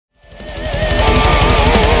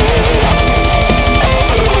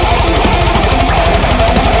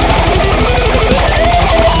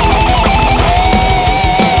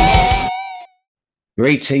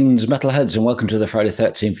Greetings, metalheads, and welcome to the Friday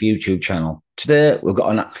 13th YouTube channel. Today, we've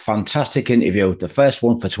got a fantastic interview, the first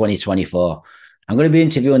one for 2024. I'm going to be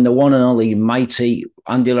interviewing the one and only mighty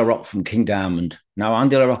Andy LaRocque from King Diamond. Now,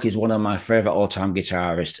 Andy LaRocque is one of my favourite all-time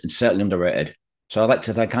guitarists and certainly underrated. So I'd like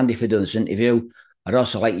to thank Andy for doing this interview. I'd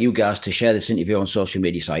also like you guys to share this interview on social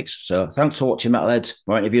media sites. So thanks for watching, metalheads.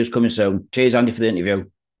 More interviews coming soon. Cheers, Andy, for the interview.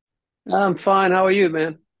 I'm fine. How are you,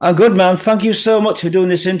 man? I'm good, man. Thank you so much for doing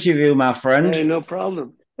this interview, my friend. Hey, no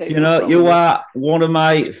problem. Hey, You no know, problem, you man. are one of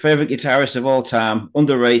my favorite guitarists of all time,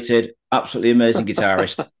 underrated, absolutely amazing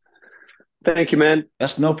guitarist. Thank you, man.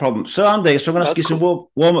 That's no problem. So, Andy, so I'm going to ask you That's some cool.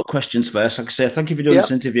 warm up questions first. Like I say, thank you for doing this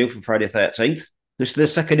Yep. interview for Friday 13th. This is the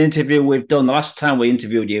second interview we've done. The last time we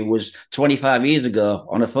interviewed you was 25 years ago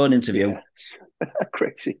on a phone interview. Yeah.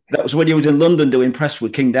 Crazy. That was when you was in London doing press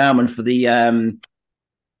with King Diamond for the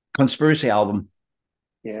Conspiracy album.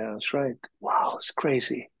 Yeah, that's right. Wow, it's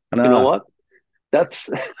crazy. And You know what? That's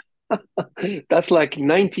that's like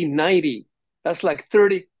 1990. That's like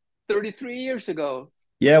 33 years ago.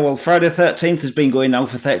 yeah, well, Friday 13th has been going now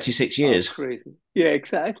for 36 Oh, years. crazy. Yeah,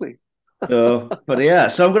 exactly. But yeah,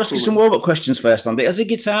 so I'm going to ask you some Cool. warm up questions first, Andy. As a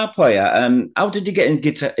guitar player, how did you get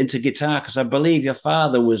into guitar? Because I believe your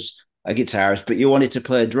father was a guitarist, but you wanted to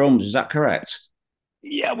play drums. Is that correct?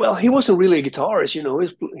 Yeah, well, he wasn't really a guitarist,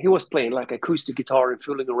 he was playing like acoustic guitar and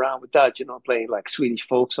fooling around with that, playing like Swedish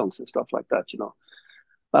folk songs and stuff like that.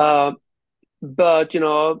 Uh, but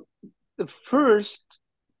the first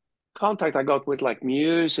contact I got with like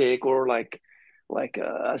music or like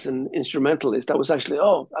as an instrumentalist, that was actually,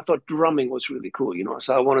 oh, I thought drumming was really cool.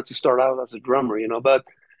 So I wanted to start out as a drummer. But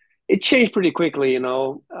it changed pretty quickly,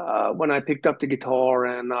 when I picked up the guitar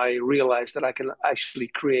and I realized that I can actually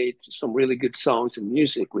create some really good songs and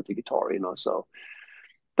music with the guitar. So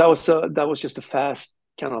that was just a fast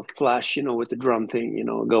kind of flash, with the drum thing,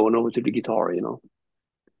 going over to the guitar.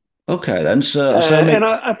 Okay, then. So And maybe,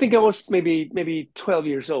 I think I was maybe 12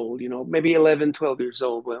 years old, maybe 11, 12 years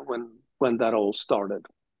old when that all started.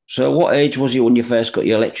 so what age was you when you first got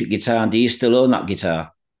your electric guitar? And do you still own that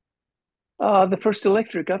guitar? The first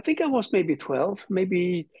electric, I think I was maybe 12,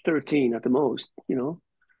 maybe 13 at the most.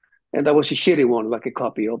 And that was a shitty one, like a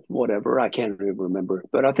copy of whatever. I can't really remember.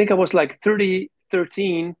 But I think I was like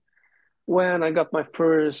 13 when I got my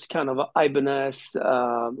first kind of Ibanez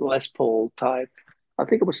Les Paul type. I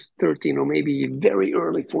think it was 13 or maybe very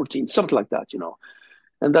early 14, something like that.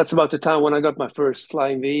 And that's about the time when I got my first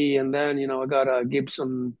Flying V. And then I got a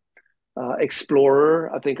Gibson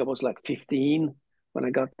Explorer. I think I was like 15 when I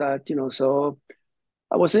got that. So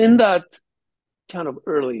I was in that kind of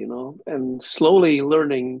early, and slowly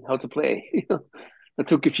learning how to play. It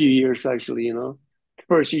took a few years actually.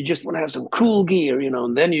 First, you just want to have some cool gear,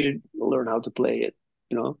 and then you learn how to play it.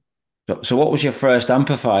 So what was your first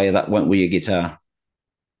amplifier that went with your guitar?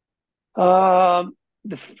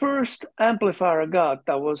 The first amplifier I got,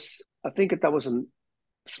 I think that was a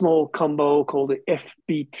small combo called the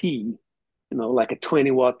FBT, like a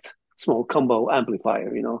 20-watt small combo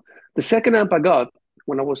amplifier. The second amp I got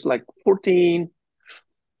when I was like 14,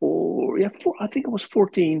 or yeah, I think it was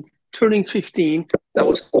 14, turning 15. That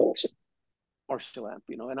was awesome. Marshall amp,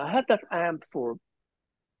 and I had that amp for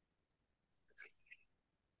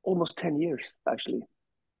almost 10 years actually.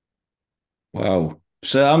 Wow.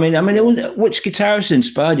 So I mean, Yeah. which guitarist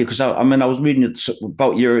inspired you? Because I was reading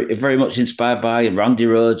about you're very much inspired by Randy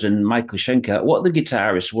Rhoads and Michael Schenker. What the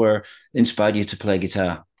guitarists were inspired you to play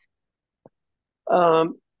guitar?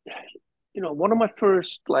 Um, one of my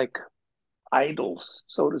first like idols,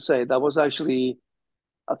 so to say, that was actually,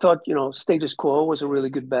 I thought, Status Quo was a really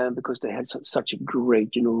good band because they had such a great,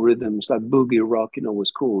 rhythms, like boogie rock,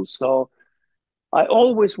 was cool. So I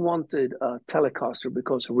always wanted a Telecaster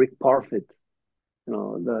because Rick Parfitt,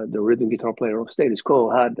 the rhythm guitar player of Status Quo,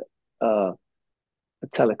 had a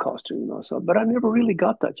Telecaster. So, but I never really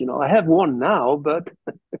got that. I have one now, but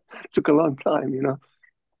it took a long time.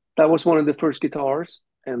 That was one of the first guitars.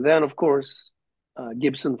 And then, of course,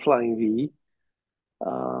 Gibson Flying V,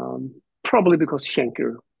 probably because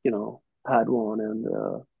Schenker, had one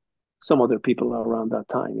and some other people around that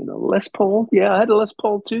time. Les Paul, yeah, I had a Les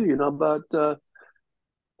Paul too, but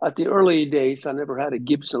at the early days, I never had a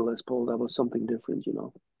Gibson Les Paul. That was something different.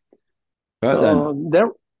 Right then. So there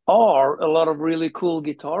are a lot of really cool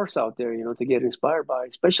guitars out there, to get inspired by,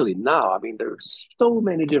 especially now. I mean, there's so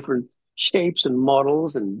many different shapes and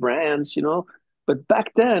models and brands. But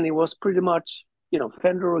back then it was pretty much,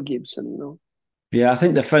 Fender or Gibson. Yeah, I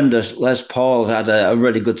think the Fender Les Paul had a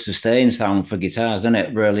really good sustain sound for guitars, didn't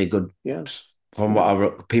it? Really good. Yeah, From yeah,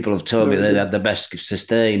 what people have told me, very they good. had the best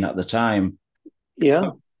sustain at the time. Yeah.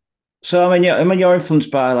 So I mean, you're influenced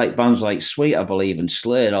by like bands like Sweet, I believe, and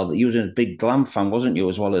Slade. Or you was a big glam fan, wasn't you,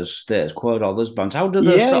 as well as Status Quo, all those bands. How do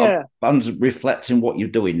those Yeah, sort of yeah. bands reflect in what you're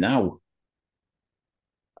doing now?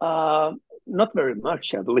 Uh, Not very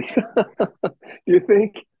much, I believe. You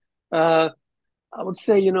think? Uh, I would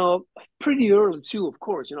say, pretty early too, of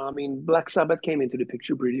course. I mean, Black Sabbath came into the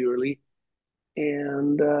picture pretty early,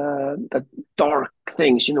 and the dark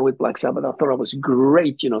things, with Black Sabbath, I thought it was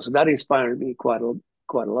great. So that inspired me quite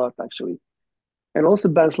a lot actually, and also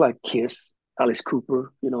bands like Kiss, Alice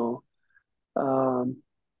Cooper, um,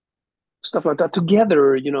 stuff like that.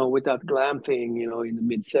 Together, with that glam thing, in the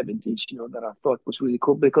mid 70s, that I thought was really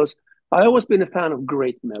cool because I always been a fan of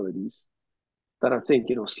great melodies. That I think,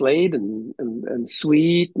 Slade and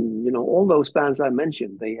Sweet and all those bands I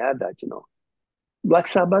mentioned, they had that. Black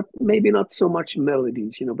Sabbath, maybe not so much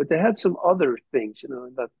melodies, but they had some other things,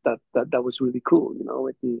 that was really cool,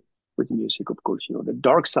 with the music, of course. The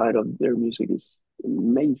dark side of their music is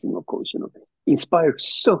amazing, of course. Inspired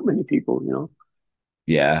so many people.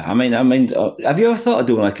 Yeah, have you ever thought of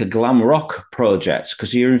doing like a glam rock project?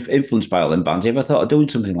 Because you're influenced by all them bands. You ever thought of doing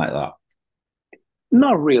something like that?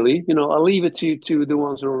 Not really, I'll leave it to the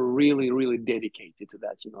ones who are really, really dedicated to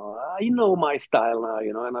that. I know my style now,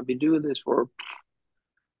 and I've been doing this for,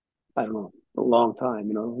 I don't know, a long time,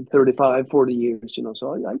 35, 40 years,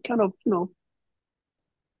 so I kind of,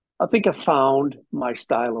 I think I found my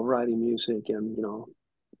style of writing music and,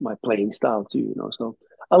 my playing style too, so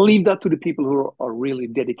I'll leave that to the people who are really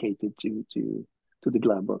dedicated to the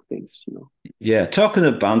glam rock things. Yeah, talking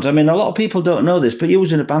of bands, I mean, a lot of people don't know this, but you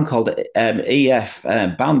was in a band called EF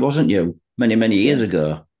Band, wasn't you? Many, many years Yeah.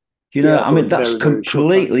 ago. You know, Yeah, I for a mean, that's very, very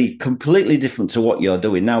short time. completely different to what you're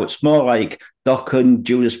doing now. It's more like Dokken,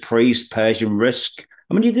 Judas Priest, Persian Risk.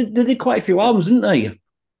 I mean, they did quite a few Yeah. albums, didn't they?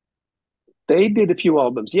 They did a few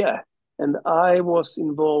albums, yeah. And I was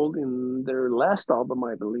involved in their last album,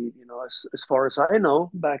 I believe, as far as I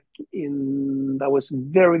know, back in, that was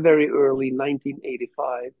very, very early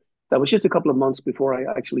 1985. That was just a couple of months before I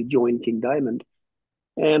actually joined King Diamond.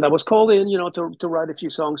 And I was called in, to write a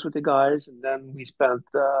few songs with the guys. And then we spent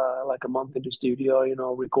like a month in the studio,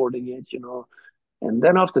 recording it. And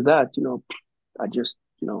then after that, I just,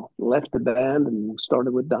 left the band and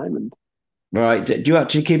started with Diamond. Right. Do you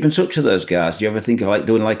actually keep in touch with those guys? Do you ever think of like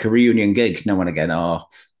doing like a reunion gig now and again? Or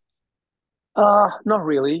Not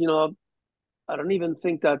really. I don't even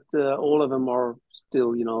think that all of them are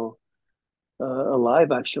still,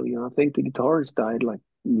 alive. Actually, I think the guitarist died like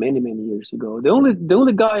many, many years ago. The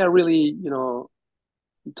only guy I really,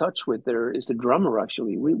 in touch with there is the drummer.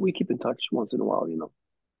 Actually, we keep in touch once in a while.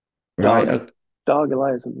 right. Doug, Doug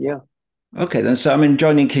Eliason. Yeah, Okay, then. So, I mean,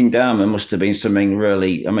 joining King Diamond must have been something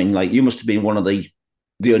really. I mean, like you must have been one of the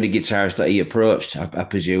only guitarists that he approached, I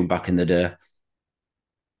presume, back in the day.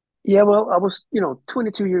 yeah. Well, I was,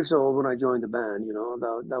 22 years old when I joined the band.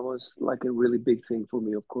 That was like a really big thing for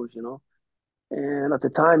me, of course. And at the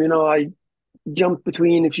time, I jumped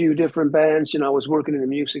between a few different bands. I was working in a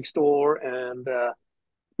music store and.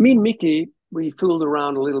 Me and Mickey, we fooled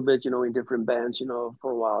around a little bit, in different bands,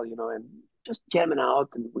 for a while, and just jamming out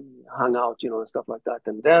and we hung out, and stuff like that.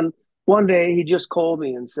 And then one day he just called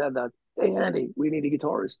me and said that, "Hey, Andy, we need a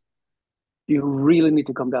guitarist. You really need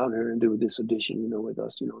to come down here and do this audition, with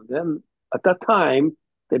us." Then at that time,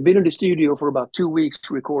 they'd been in the studio for about 2 weeks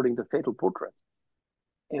recording the Fatal Portrait.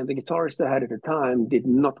 And the guitarist I had at the time did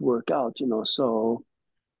not work out. So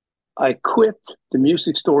I quit the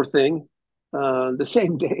music store thing the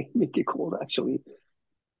same day Mickey called, actually.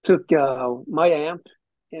 Took my amp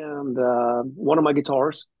and one of my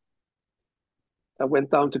guitars. I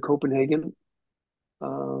went down to Copenhagen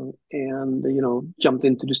and, jumped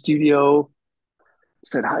into the studio,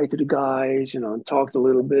 said hi to the guys, and talked a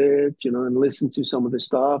little bit, and listened to some of the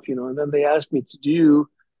stuff, and then they asked me to do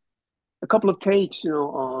a couple of takes,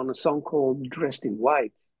 on a song called Dressed in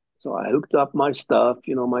White. So I hooked up my stuff,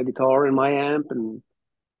 my guitar and my amp, and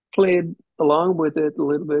played along with it a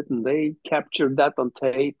little bit, and they captured that on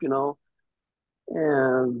tape.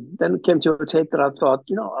 And then it came to a tape that I thought,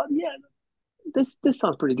 yeah, this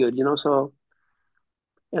sounds pretty good. So,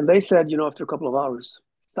 and they said, after a couple of hours,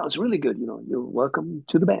 sounds really good. You're welcome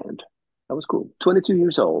to the band. That was cool. 22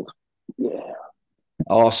 years old. Yeah.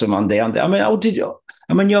 Awesome, Andy. Andy, I mean, how did you?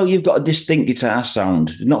 I mean, you've got a distinct guitar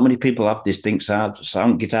sound. Not many people have distinct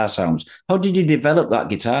guitar sounds. How did you develop that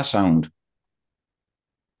guitar sound?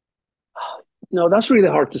 That's really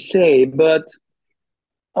hard to say, but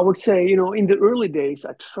I would say, in the early days,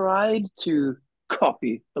 I tried to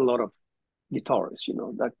copy a lot of guitarists.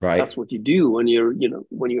 That's Right. what you do when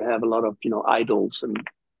when you have a lot of, idols and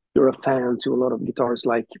you're a fan to a lot of guitarists.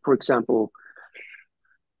 Like, for example,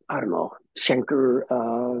 I don't know, Schenker,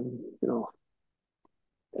 you know,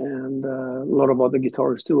 and a lot of other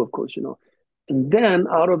guitarists too, of course, you know. And then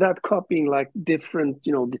out of that copying like different,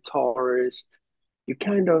 you know, guitarists, you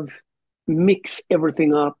kind of mix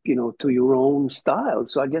everything up, you know, to your own style.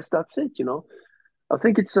 So I guess that's it, you know. I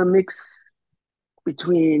think it's a mix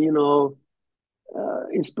between, you know,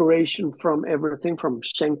 inspiration from everything from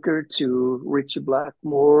Schenker to Richie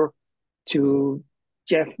Blackmore to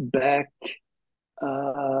Jeff Beck,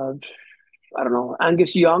 I don't know,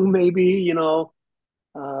 Angus Young, maybe, you know,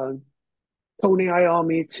 uh, Tony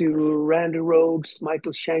Iommi to Randy Rhoads,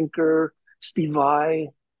 Michael Schenker, Steve Vai,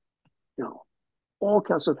 you know, all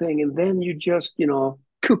kinds of thing. And then you just, you know,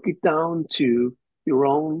 cook it down to your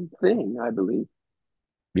own thing, I believe.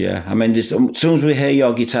 Yeah, I mean, as soon as we hear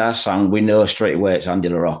your guitar sound, we know straight away it's Andy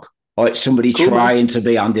LaRocque. Or it's somebody Cool, man. trying to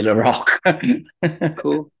be Andy LaRocque.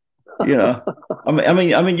 Cool. You know,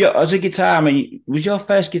 as a guitar, I mean, was your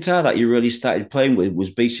first guitar that you really started playing with was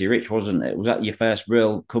BC Rich, wasn't it? Was that your first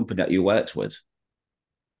real company that you worked with?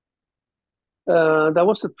 That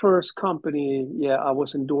was the first company, yeah, I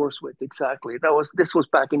was endorsed with. Exactly. This was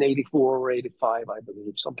back in '84 or '85, I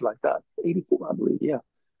believe, something like that. '84, I believe, yeah.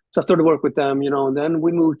 So I started to work with them, you know, and then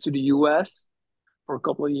we moved to the US for a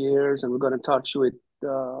couple of years, and we got in touch with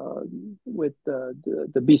the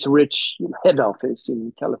BC Rich head office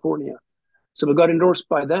in California. So we got endorsed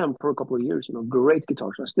by them for a couple of years. You know, great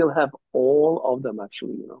guitars. I still have all of them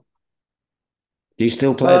actually. You know, Do you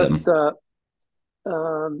still play but them?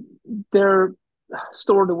 um, they're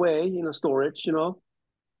stored away in a storage. You know,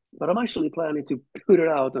 but I'm actually planning to put it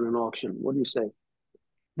out on an auction. What do you say?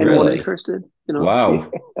 Anyone Really? interested? You know, Wow.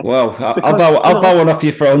 Well, because you I'll buy know, one off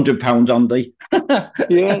you for £100, Andy.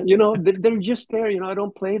 yeah, you know, they're just there. You know, I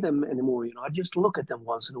don't play them anymore. You know, I just look at them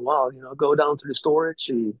once in a while. You know, go down to the storage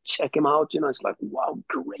and check them out. You know, it's like, wow,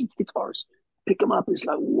 great guitars. Pick them up. It's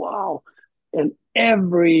like, wow. And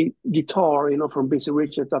every guitar, you know, from BC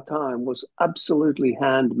Rich at that time was absolutely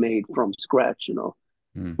handmade from scratch. You know,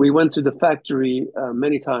 Hmm. we went to the factory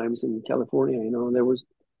many times in California. You know, and there was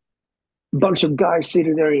a bunch of guys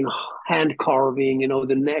sitting there in hand carving. You know,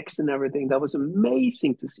 the necks and everything. That was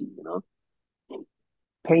amazing to see. You know,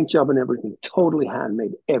 paint job and everything, totally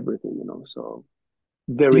handmade, everything, you know. So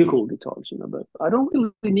very You cool guitars, you know. But I don't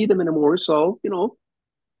really need them anymore. So you know,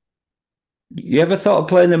 you ever thought of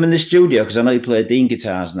playing them in the studio? Because I know you play Dean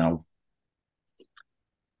guitars now.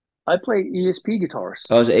 I play ESP guitars.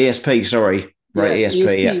 Oh, is it ESP? Sorry. Right, Yeah,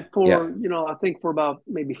 ESP. Yeah. ESP Yeah. for, you know, I think for about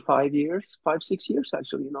maybe 5 years, 5, 6 years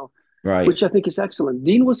actually, you know, Right. which I think is excellent.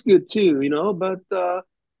 Dean was good too, you know, but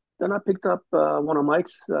then I picked up one of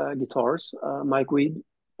Mike's guitars, Mike Reed,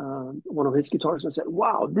 one of his guitars, and said,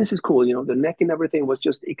 "Wow, this is cool." You know, the neck and everything was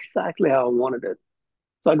just exactly how I wanted it.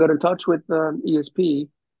 So I got in touch with ESP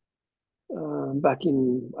back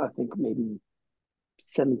in, I think maybe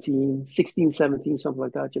 17, 16, 17, something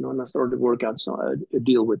like that, you know, and I started to work out a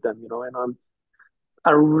deal with them, you know, and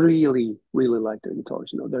I really, really like their guitars,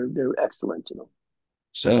 you know, they're excellent, you know.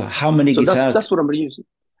 So So that's what I'm using.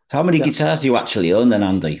 how many Yeah. guitars do you actually own then,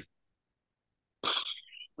 Andy?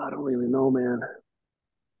 I don't really know, man.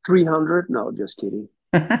 300? No, just kidding.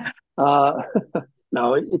 Uh,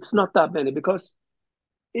 no, it's not that many because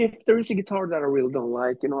if there is a guitar that I really don't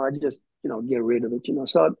like, you know, I just, you know, get rid of it, you know.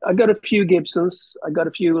 So I got a few Gibsons, I got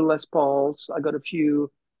a few Les Pauls, I got a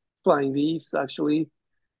few Flying V's actually,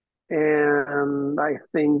 and I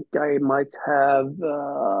think I might have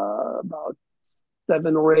about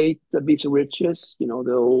 7 or 8 BC Riches, you know,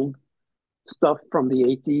 the old stuff from the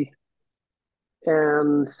 '80s,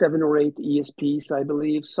 and 7 or 8 ESPs, I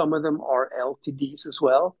believe. Some of them are LTDs as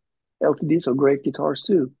well. LTDs are great guitars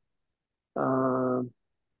too. Um,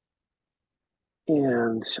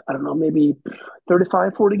 and I don't know, maybe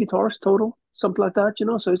 35, 40 guitars total, something like that, you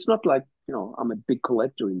know. So it's not like, you know, I'm a big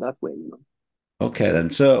collector in that way, you know. Okay, then.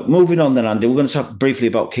 So moving on then, Andy, we're going to talk briefly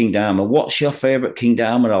about King Diamond. What's your favourite King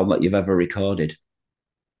Diamond album that you've ever recorded?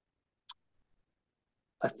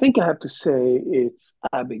 I think I have to say it's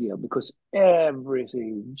Abigail because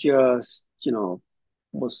everything just, you know,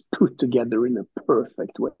 was put together in a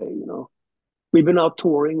perfect way, you know. We've been out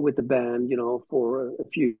touring with the band, you know, for a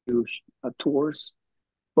few tours,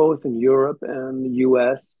 both in Europe and the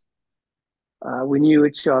US. We knew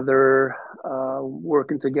each other,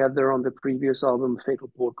 working together on the previous album,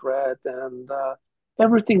 Fatal Portrait, and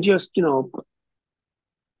everything just, you know,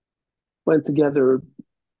 went together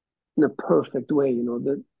in a perfect way. You know,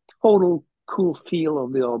 the total cool feel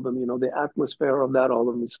of the album, you know, the atmosphere of that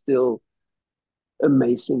album is still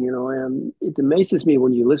amazing, you know, and it amazes me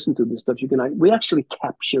when you listen to this stuff. We actually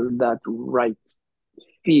captured that right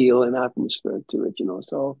feel and atmosphere to it, you know.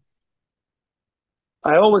 So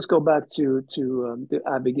I always go back to the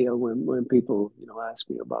Abigail when people ask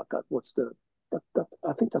me about that. What's the that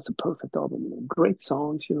I think that's a perfect album. Great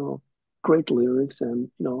songs, great lyrics, and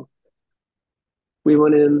we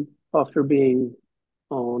went in after being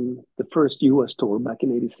on the first U.S. tour back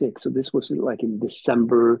in '86. So this was like in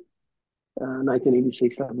December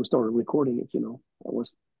 1986 that we started recording it. It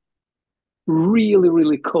was really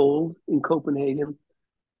really cold in Copenhagen,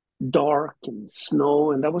 dark and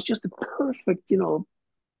snow, and that was just the perfect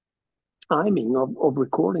timing of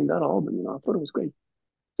recording that album. I thought it was great.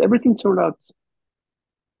 Everything turned out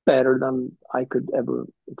better than I could ever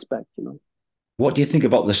expect. What do you think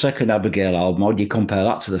about the second Abigail album? How do you compare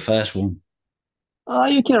that to the first one?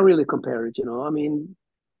 You can't really compare it. I mean,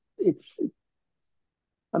 it's,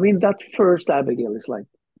 that first Abigail is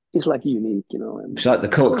like unique. And It's like the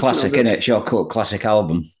of cult course, classic, innit? It's your cult classic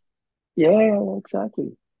album. yeah,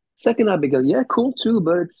 exactly. Second Abigail, yeah, cool too,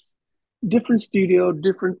 but it's different studio,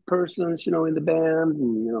 different persons, in the band,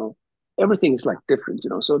 and everything is like different.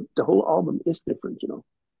 So the whole album is different.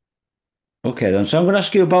 Okay, then. So I'm going to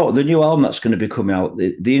ask you about the new album that's going to be coming out,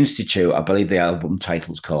 the Institute, I believe the album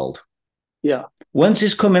title's called. Yeah. When's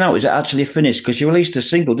this coming out? Is it actually finished? Because you released a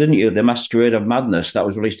single, didn't you? The Masquerade of Madness. That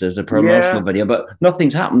was released as a promotional Yeah, video, but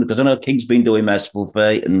nothing's happened because I know King's been doing Merciful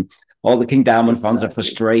Fate and all the King Diamond fans are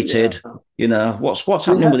exactly. Yeah. frustrated. What's We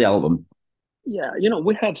happening have with the album? Yeah,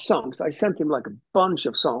 we have songs. I sent him like a bunch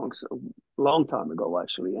of songs a long time ago,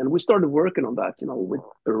 actually. And we started working on that, with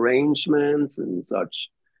arrangements and such.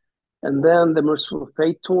 And then the Merciful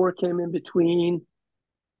Fate tour came in between,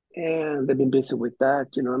 and they've been busy with that.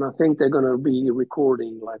 And I think they're going to be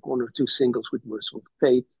recording like one or two singles with Merciful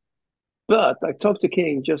Fate. But I talked to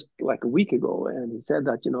King just like a week ago, and he said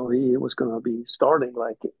that, he was going to be starting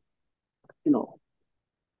you know,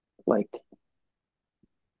 like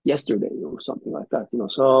yesterday or something like that.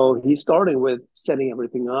 So he's starting with setting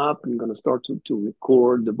everything up and going to start to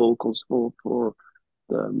record the vocals for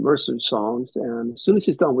the Mercer songs. And as soon as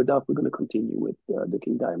he's done with that, we're going to continue with the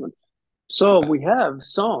King Diamond. So we have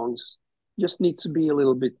songs, just need to be a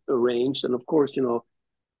little bit arranged. And of course,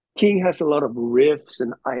 King has a lot of riffs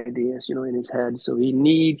and ideas, in his head. So he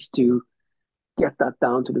needs to get that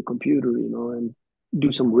down to the computer, and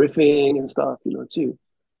do some riffing and stuff, too.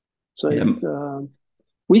 So Yeah,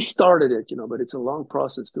 we started it, but it's a long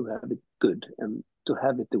process to have it good and to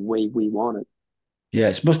have it the way we want it. yeah,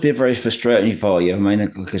 it must be very frustrating for you. I mean,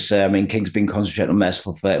 like I say, King's been concentrating on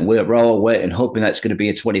Merciful Fate, and we're all waiting, hoping that's going to be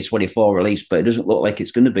a 2024 release, but it doesn't look like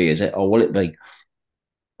it's going to be, is it? Or will it be?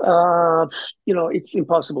 Uh, it's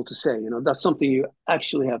impossible to say. That's something you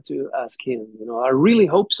actually have to ask him. I really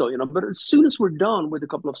hope so. But as soon as we're done with a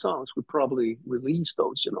couple of songs, we probably release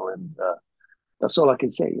those. And that's all I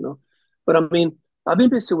can say. But I mean, I've been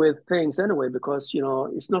busy with things anyway because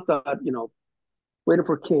it's not that waiting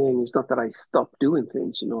for King. It's not that I stopped doing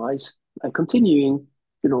things. I continuing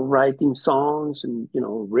writing songs and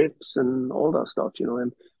riffs and all that stuff.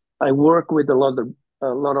 And I work with a lot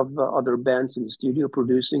of other bands in the studio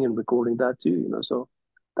producing and recording that too. So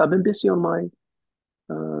I've been busy on my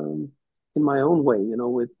in my own way,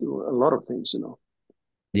 with a lot of things.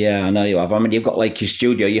 Yeah, I know you have. You've got like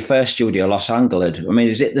your first studio, Los Angeles.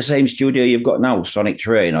 Is it the same studio you've got now, Sonic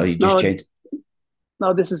Train, or you just Now, changed?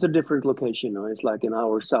 now this is a different location. It's like an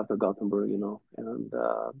hour south of Gothenburg. And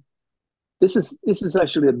this is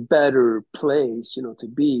actually a better place to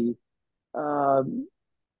be. Um,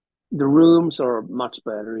 the rooms are much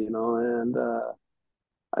better, and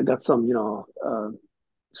I got some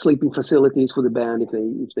sleeping facilities for the band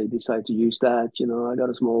if they decide to use that. I got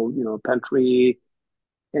a small pantry,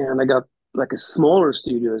 and I got like a smaller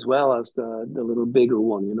studio as well as the little bigger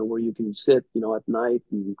one, where you can sit at night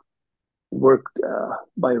and work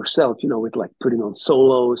by yourself, with like putting on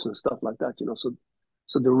solos and stuff like that.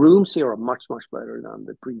 So the rooms here are much much better than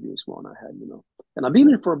the previous one I had. And I've been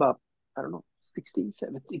here for about, I don't know, 16,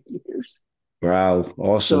 17 years. Wow,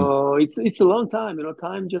 awesome. So it's a long time.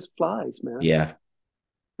 Time just flies, man. Yeah,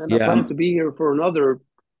 And I yeah. plan to be here for another,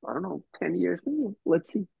 I don't know, 10 years maybe.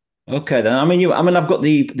 Let's see. Okay, then. I've got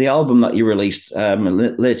the album that you released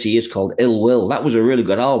later years called illWill. That was a really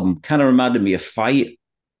good album. Kind of reminded me of Fight.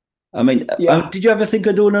 Yeah. Did you ever think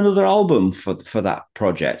of doing another album for that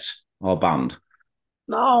project or band?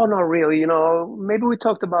 No, not really. Maybe we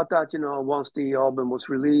talked about that once the album was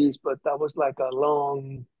released, but that was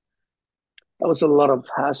a lot of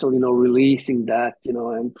hassle releasing that,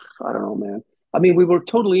 and I don't know, man. I mean, we were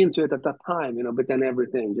totally into it at that time, but then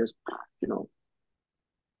everything just, you know,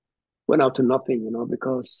 went out to nothing,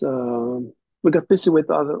 because we got busy with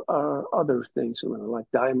other things, like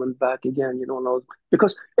Diamond back again,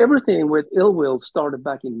 because everything with illWill started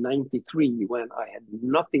back in '93 when I had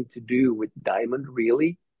nothing to do with Diamond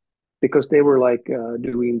really, because they were like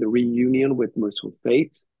doing the reunion with Merciful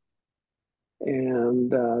Fate.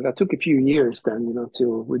 And that took a few years then,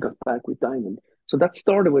 till we got back with Diamond. So that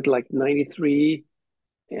started with like '93.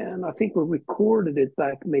 And I think we recorded it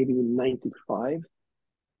back maybe in '95.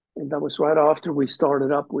 And that was right after we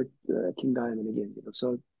started up with King Diamond again.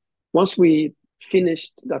 So once we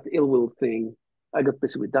finished that illWill thing, I got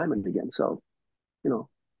busy with Diamond again. So,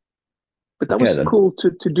 but that was cool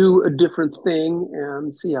to do a different thing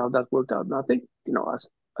and see how that worked out. And I think,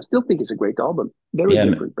 I still think it's a great album. Very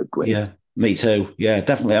different, but great. Yeah, me too. Yeah,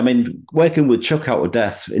 definitely. I mean, working with Chuck out of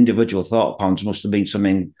Death, Individual Thought Pounds must have been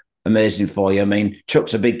something amazing for you. I mean,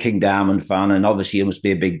 Chuck's a big King Diamond fan, and obviously you must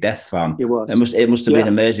be a big Death fan. He was. It must have been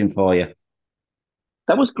amazing for you.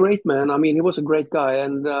 That was great, man. I mean, he was a great guy,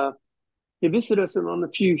 and he visited us on a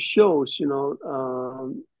few shows,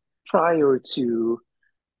 prior to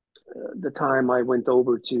the time I went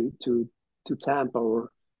over to Tampa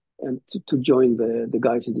and to join the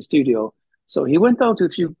guys in the studio. So he went down to a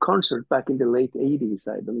few concerts back in the late '80s,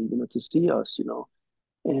 I believe, to see us,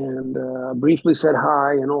 and briefly said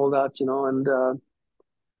hi and all that, and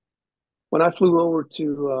when I flew over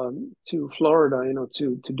to Florida,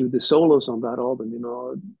 to do the solos on that album,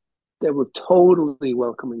 they were totally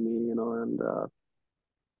welcoming me, and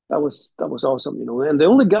that was awesome, And the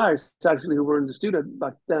only guys actually who were in the studio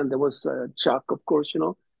back then, there was Chuck, of course,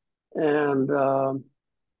 and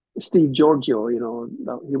Steve Giorgio, he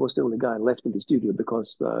was the only guy left in the studio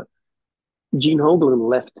because Gene Hoglan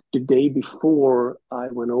left the day before I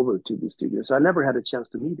went over to the studio. So I never had a chance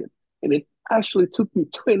to meet him. And it actually took me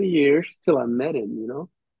 20 years till I met him,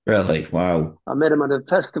 Really? Wow. I met him at a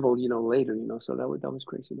festival, later, so that was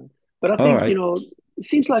crazy, man. But I think, it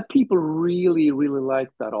seems like people really, really like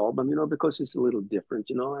that album, because it's a little different,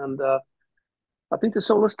 and I think the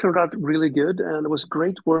solos turned out really good, and it was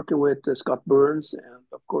great working with Scott Burns and,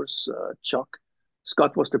 of course, Chuck.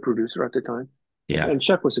 Scott was the producer at the time. Yeah. And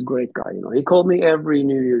Chuck was a great guy. He called me every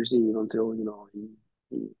New Year's Eve until,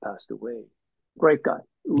 he passed away. Great guy.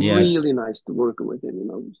 Yeah. Really nice to work with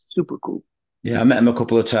him, super cool. Yeah, I met him a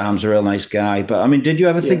couple of times, a real nice guy. But I mean, did you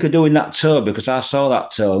ever think of doing that tour? Because I saw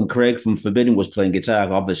that tour and Craig from Forbidden was playing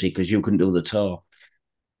guitar, obviously, because you couldn't do the tour.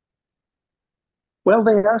 Well,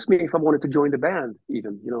 they asked me if I wanted to join the band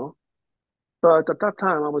even, But at that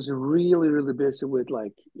time, I was really, really busy with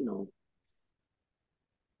I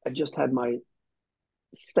just had my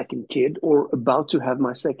second kid or about to have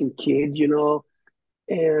my second kid,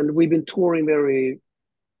 and we've been touring very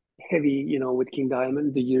heavy, with King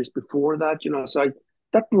Diamond the years before that, So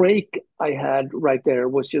that break I had right there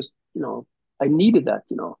was just, I needed that,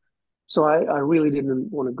 So I really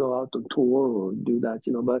didn't want to go out on tour or do that,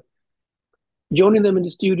 But joining them in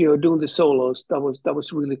the studio, doing the solos, that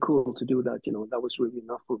was really cool to do that, That was really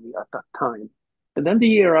enough for me at that time. And then the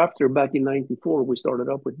year after, back in '94, we started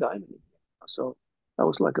up with Diamond. So that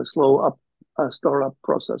was like a slow startup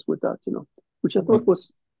process with that, which I thought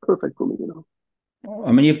was perfect for me,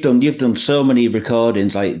 I mean, you've done so many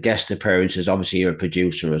recordings, like guest appearances. Obviously, you're a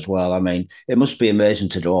producer as well. I mean, it must be amazing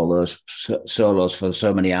to do all those solos for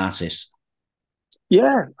so many artists.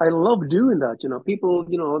 Yeah, I love doing that. People,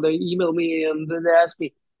 they email me and they ask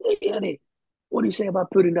me, "Hey, Andy, what do you say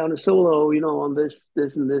about putting down a solo, on this,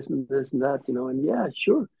 and this, and this, and that, And yeah,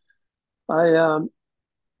 sure. I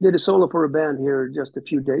did a solo for a band here just a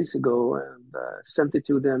few days ago and sent it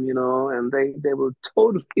to them, and they were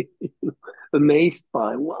totally amazed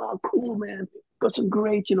by, wow, cool, man. Got some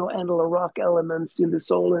great, Andy LaRocque elements in the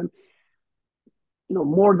solo, and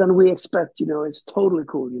more than we expect. It's totally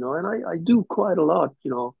cool. And I do quite a lot,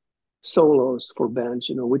 solos for bands,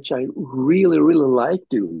 which I really, really like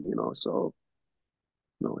doing. So,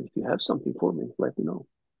 if you have something for me, let me know.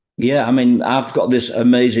 Yeah, I mean, I've got this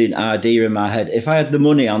amazing idea in my head. If I had the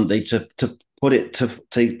money, Andy, to put it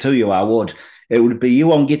to you, I would. It would be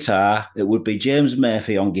you on guitar. It would be James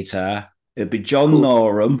Murphy on guitar. It'd be John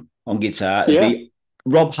Norum on guitar. It'd be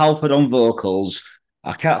Rob Halford on vocals.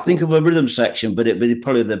 I can't think of a rhythm section, but it'd be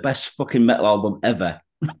probably the best fucking metal album ever.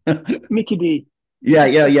 Mickey D.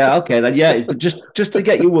 Yeah. Okay, then just to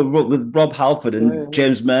get you with Rob Halford and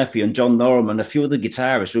James Murphy and John Norum and a few other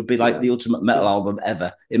guitarists would be like the ultimate metal album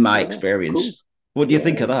ever, in my experience. Cool. What do you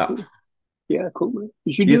think of that? Cool. Yeah, cool, man.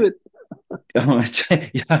 You should do it. Yeah,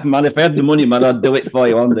 man, if I had the money, man, I'd do it for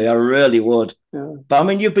you one day. I really would. Yeah. But I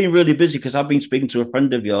mean, you've been really busy because I've been speaking to a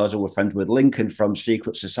friend of yours who we're friends with, Lincoln from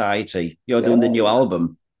Secret Society. You're doing the new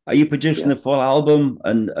album. Are you producing the full album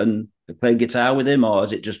and playing guitar with him, or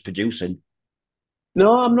is it just producing?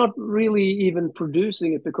 No, I'm not really even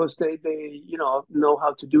producing it because they know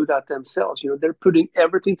how to do that themselves. They're putting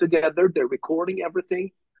everything together, they're recording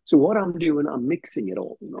everything. So what I'm doing, I'm mixing it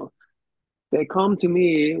all. They come to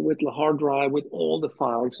me with the hard drive with all the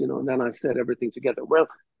files, and then I set everything together. Well,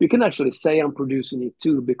 you can actually say I'm producing it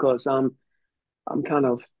too because I'm kind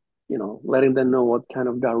of, letting them know what kind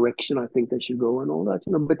of direction I think they should go and all that.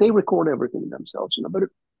 But they record everything themselves. But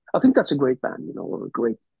I think that's a great band, or a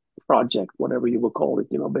great project, whatever you will call it,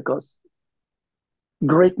 because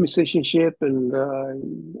great musicianship and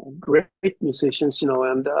great musicians,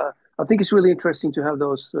 and I think it's really interesting to have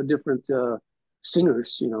those different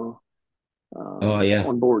singers, Oh yeah,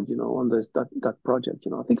 on board, on that project.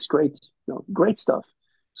 I think it's great, great stuff.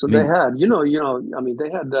 So I they mean, had, I mean, they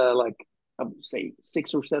had like I would say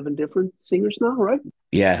 6 or 7 different singers now, right?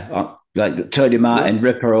 yeah, like Tony Yeah, Martin,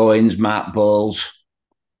 Ripper Owens, Matt Bowles.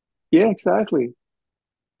 yeah, exactly.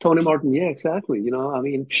 Tony Martin, yeah, exactly. I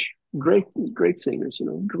mean, great, great singers.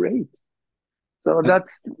 Great. So Uh,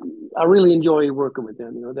 I really enjoy working with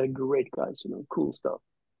them. They're great guys. Cool stuff.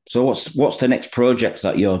 So what's the next project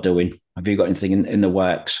that you're doing? Have you got anything in the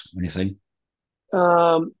works? Anything?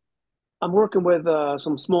 Um, I'm working with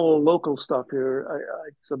some small local stuff here.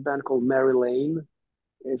 It's a band called Mary Lane.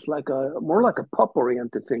 It's like a more like a pop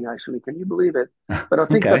oriented thing, actually. Can you believe it? But I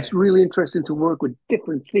think Okay. that's really interesting to work with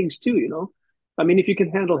different things too. I mean, if you can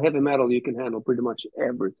handle heavy metal, you can handle pretty much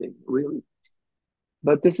everything, really.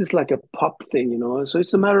 But this is like a pop thing. So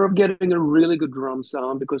it's a matter of getting a really good drum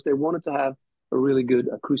sound because they wanted to have a really good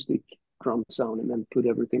acoustic drum sound and then put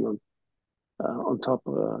everything on top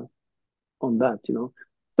on that.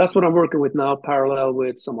 That's what I'm working with now, parallel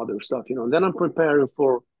with some other stuff. And then I'm preparing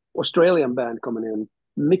for Australian band coming in,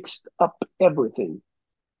 mixed up everything.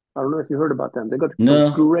 I don't know if you heard about them. They got some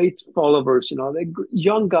No. great followers. They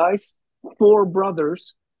young guys, 4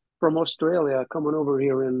 brothers from Australia coming over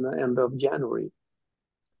here in the end of January.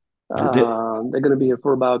 They're going to be here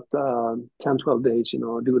for about 10, 12 days,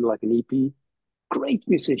 doing like an EP. Great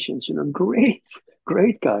musicians, great,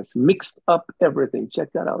 great guys. Mixed up everything. Check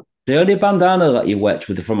that out. The only band I know that you worked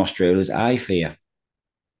with from Australia is I Fear.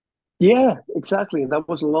 Yeah, exactly. And that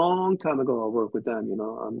was a long time ago I worked with them.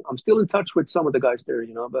 I'm still in touch with some of the guys there,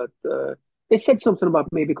 but they said something about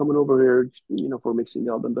maybe coming over here, for mixing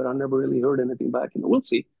the album, but I never really heard anything back. We'll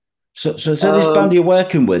see. So this band Um, you're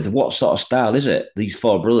working with, what sort of style is it? These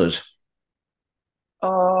four brothers.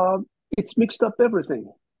 uh, it's mixed up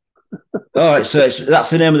everything. All right, so that's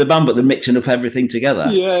the name of the band, but they're mixing up everything together.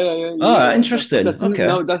 Yeah, yeah, yeah, All right, yeah. interesting. Okay.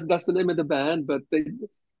 No, that's the name of the band. But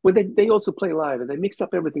they also play live and they mix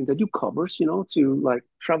up everything. They do covers, to like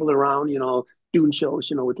travel around, doing shows,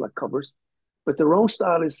 with like covers. But their own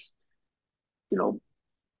style is, you know,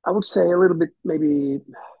 I would say a little bit maybe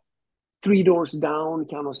Three Doors Down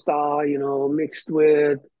kind of style, mixed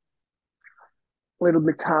with a little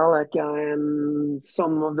Metallica, and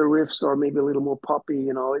some of the riffs are maybe a little more poppy.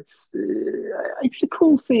 It's a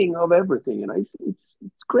cool thing of everything. It's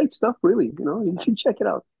great stuff, really. You should check it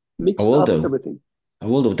out. I Mixed will up do. everything. I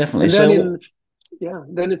will do, definitely. And then So, in yeah,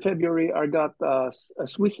 then in February I got a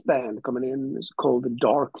Swiss band coming in. It's called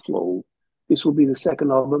Dark Flow. This will be the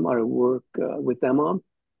second album I work with them on.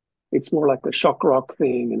 It's more like a shock rock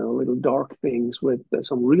thing, little dark things with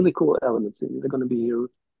some really cool elements in it. They're going to be here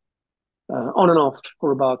on and off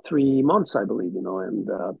for about 3 months, I believe. And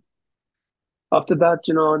after that,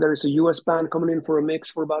 there is a US band coming in for a mix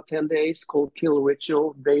for about 10 days called Kill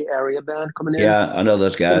Ritual, Bay Area band coming in. yeah, I know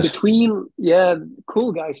those In guys. between, yeah,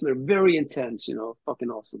 cool guys, they're very intense, fucking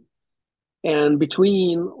awesome. And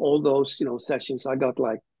between all those, sessions, I got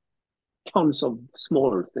like tons of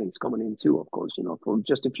smaller things coming in too, of course, for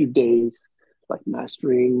just a few days, like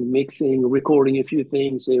mastering, mixing, recording a few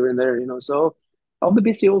things here and there. So I'll be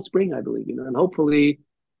busy all spring, I believe, and hopefully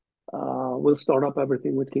we'll start up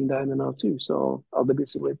everything with King Diamond now too. So I'll be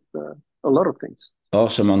busy with a lot of things.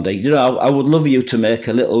 Awesome, Andy. I would love you to make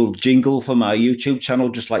a little jingle for my YouTube channel,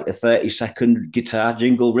 just like a 30-second guitar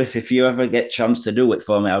jingle riff. If you ever get a chance to do it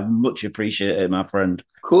for me, I'd much appreciate it, my friend.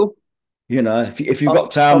 Cool. If you've I'll,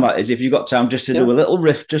 got time, I'll, that is, if you've got time just to yeah, do a little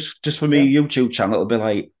riff, just for me yeah. YouTube channel, it'll be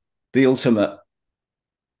like the ultimate.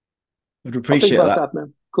 I'd I'll think appreciate about that. that,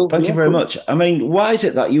 man. Cool. Thank you Yeah, very cool. much. I mean, why is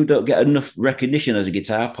it that you don't get enough recognition as a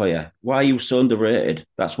guitar player? Why are you so underrated?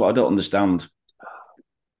 That's what I don't understand.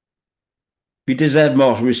 You deserve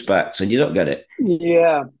more respect, and you don't get it.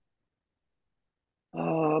 Yeah.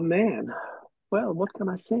 Man. Well, what can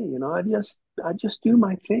I say? I just do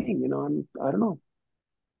my thing. I don't know.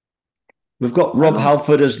 We've got I don't Rob know.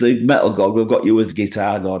 Halford as the metal god. We've got you as the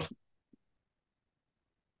guitar god.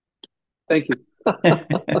 Thank you.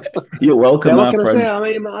 You're welcome, Yeah, what my can I say? friend. I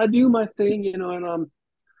mean, I do my thing, and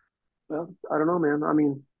well, I don't know, man. I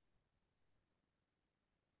mean,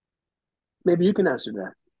 maybe you can answer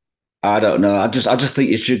that. I don't know. I just think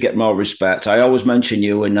you should get more respect. I always mention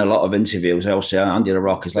you in a lot of interviews. I always say Andy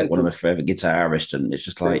LaRocque is like Thank one of my you. favorite guitarists, and it's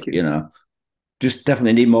just like Thank you. just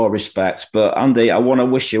definitely need more respect. But Andy, I want to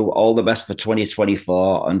wish you all the best for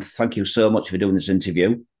 2024, and thank you so much for doing this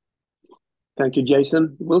interview. Thank you,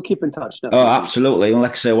 Jason. We'll keep in touch, Oh, definitely. absolutely. And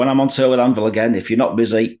like I say, when I'm on tour with Anvil again, if you're not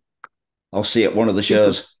busy, I'll see you at one of the Super,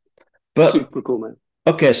 shows. But super cool, man.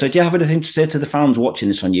 okay, so do you have anything to say to the fans watching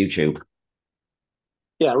this on YouTube?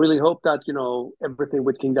 Yeah, I really hope that, everything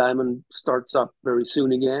with King Diamond starts up very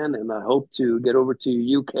soon again. And I hope to get over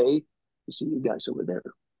to UK to see you guys over there.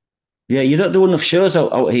 Yeah, you don't do enough shows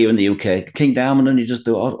out here in the UK. King Diamond, and you just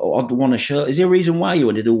do odd one a show. Is there a reason why you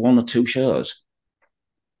only do one or two shows?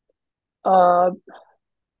 Uh,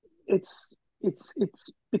 it's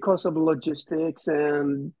because of logistics.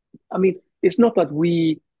 And I mean, it's not that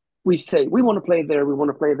we say we want to play there, we want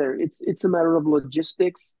to play there. It's a matter of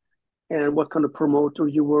logistics and what kind of promoter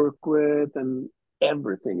you work with and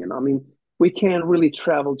everything. And I mean, we can't really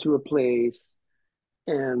travel to a place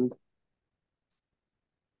and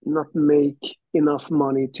not make enough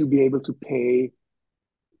money to be able to pay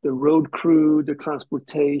the road crew, the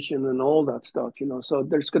transportation, and all that stuff. So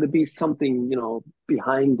there's going to be something,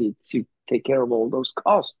 behind it to take care of all those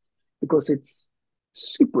costs because it's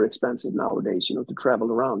super expensive nowadays, to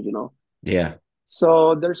travel around. Yeah.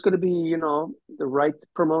 So there's going to be, the right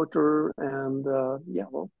promoter, and yeah,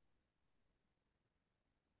 well,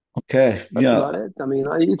 Okay. that's Yeah. about it. I mean,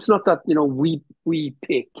 it's not that we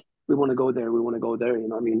pick, we want to go there, we want to go there.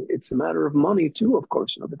 I mean, it's a matter of money too, of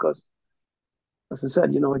course. Because as I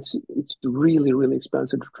said, it's really really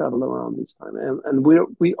expensive to travel around this time, and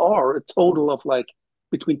we are a total of like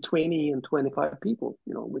between 20 and 25 people,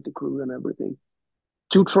 with the crew and everything.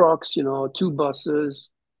 Two trucks, two buses,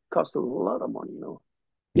 cost a lot of money.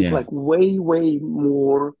 It's Yeah. like way way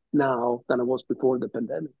more now than it was before the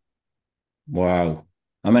pandemic. Wow.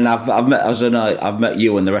 I mean, I've met as I know I've met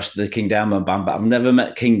you and the rest of the King Diamond band, but I've never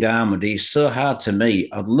met King Diamond. He's so hard to meet.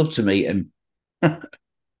 I'd love to meet him. All right,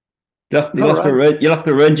 You'll have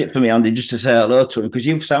to arrange it for me, Andy, just to say hello to him because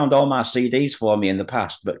you've signed all my CDs for me in the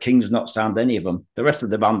past, but King's not signed any of them. The rest of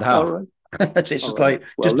the band all have. right, It's all just right. like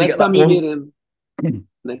Well, just to next get that time you meet one. him,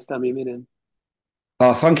 next time you meet him.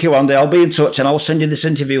 Oh, thank you, Andy. I'll be in touch and I'll send you this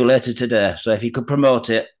interview later today. So if you could promote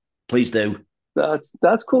it, please do. That's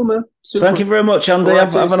cool, man. Thank you Super. very much, All Andy. right,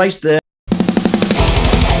 Have a Jason. nice day.